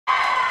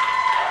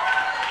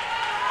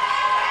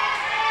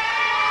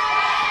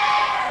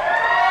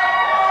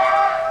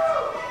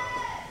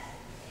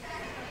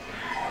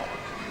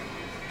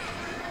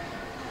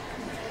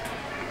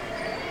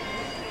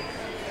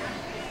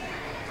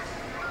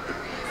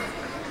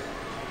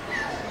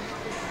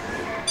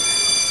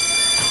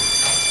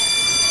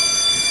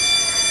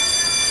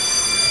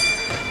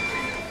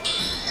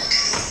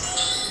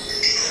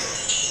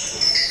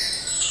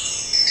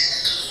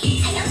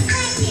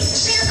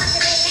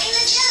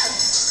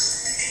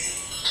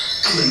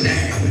I'm a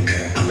nerd,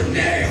 I'm a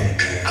nerd,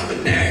 I'm a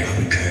nerd,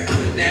 I'm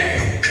a nerd,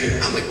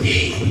 I'm a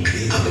geek,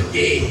 I'm a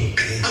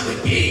geek, I'm a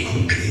geek,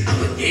 I'm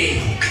a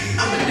geek,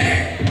 I'm a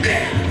nerd,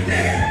 nerd,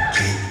 nerd,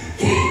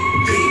 geek,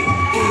 geek,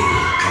 geek,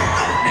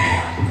 I'm a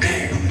nerd,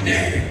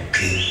 nerd,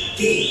 geek,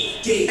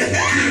 geek, geek,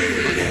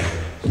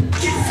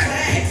 get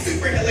swag,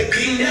 super hella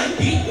geeked up,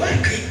 geek, what,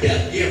 geeked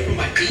up, yeah, from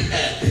my feet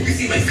up. You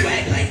see my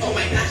swag like, oh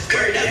my gosh,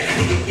 word up,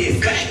 nigga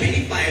get swag, man,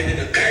 he flyer than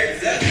the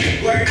birds up,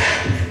 word up,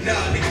 no,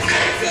 nigga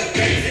birds up,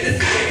 birds in the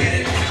city, got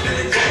it,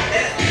 another jump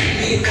up,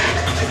 me and that,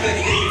 I'm gonna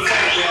get you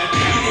fired up, you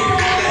nigga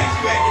relax,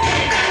 you acting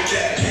all burned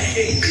up,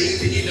 getting jeans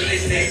and you know they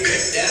stay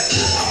ripped up,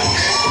 I'm a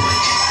nerd for my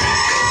ass,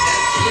 ripped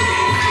up, so the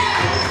man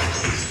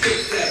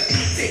kicked up,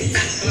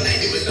 TikTok, all I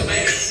do is on my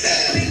Insta,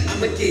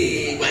 I'm a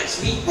kid, watch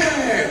me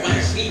work,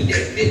 watch me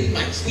dip and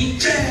watch me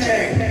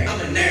jerk, I'm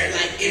a nerd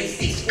like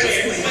MC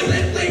Square, with my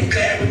left leg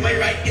there, with my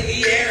right in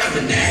the air, I'm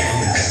a nerd,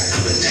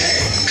 I'm a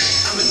nerd,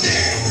 I'm a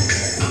nerd,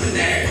 I'm a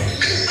nerd,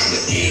 I'm a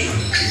geek,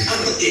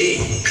 I'm a geek,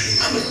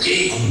 I'm a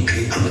geek,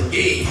 I'm a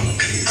geek,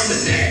 I'm a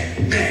nerd,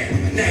 nerd,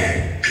 nerd,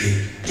 geek,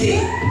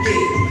 geek,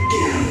 geek,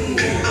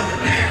 I'm a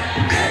nerd,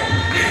 nerd,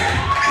 nerd,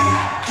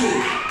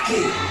 geek,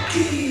 geek,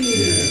 geek.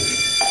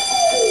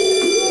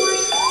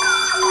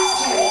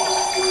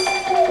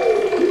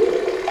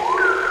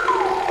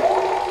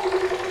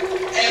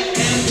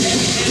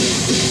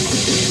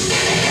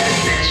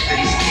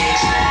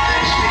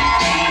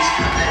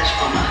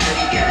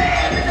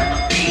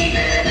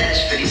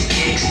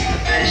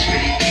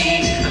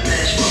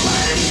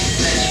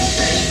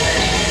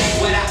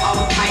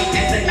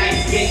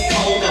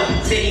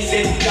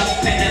 Zipped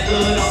up and the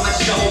hood on my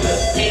shoulder.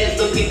 Haters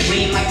looking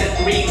green like a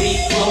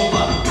 3-leaf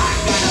clover. I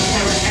got a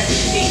pair of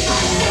everything I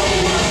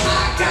know.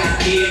 I got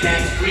gear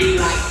that's free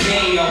like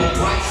mayo.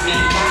 Watch me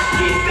rock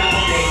it,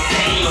 double their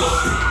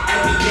sales.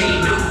 Every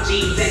day new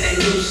jeans and a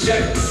new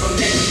shirt. From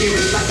next year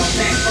it's like a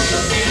back from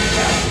the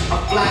future. A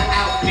fly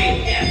outfit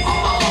on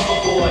my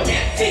hoverboard.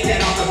 Take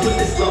that off and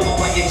put this logo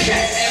on your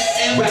chest.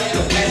 Rep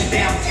the west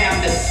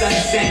downtown to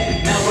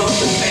sunset. Melrose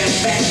to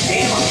Fairfax.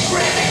 Damn, I'm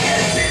grabbing.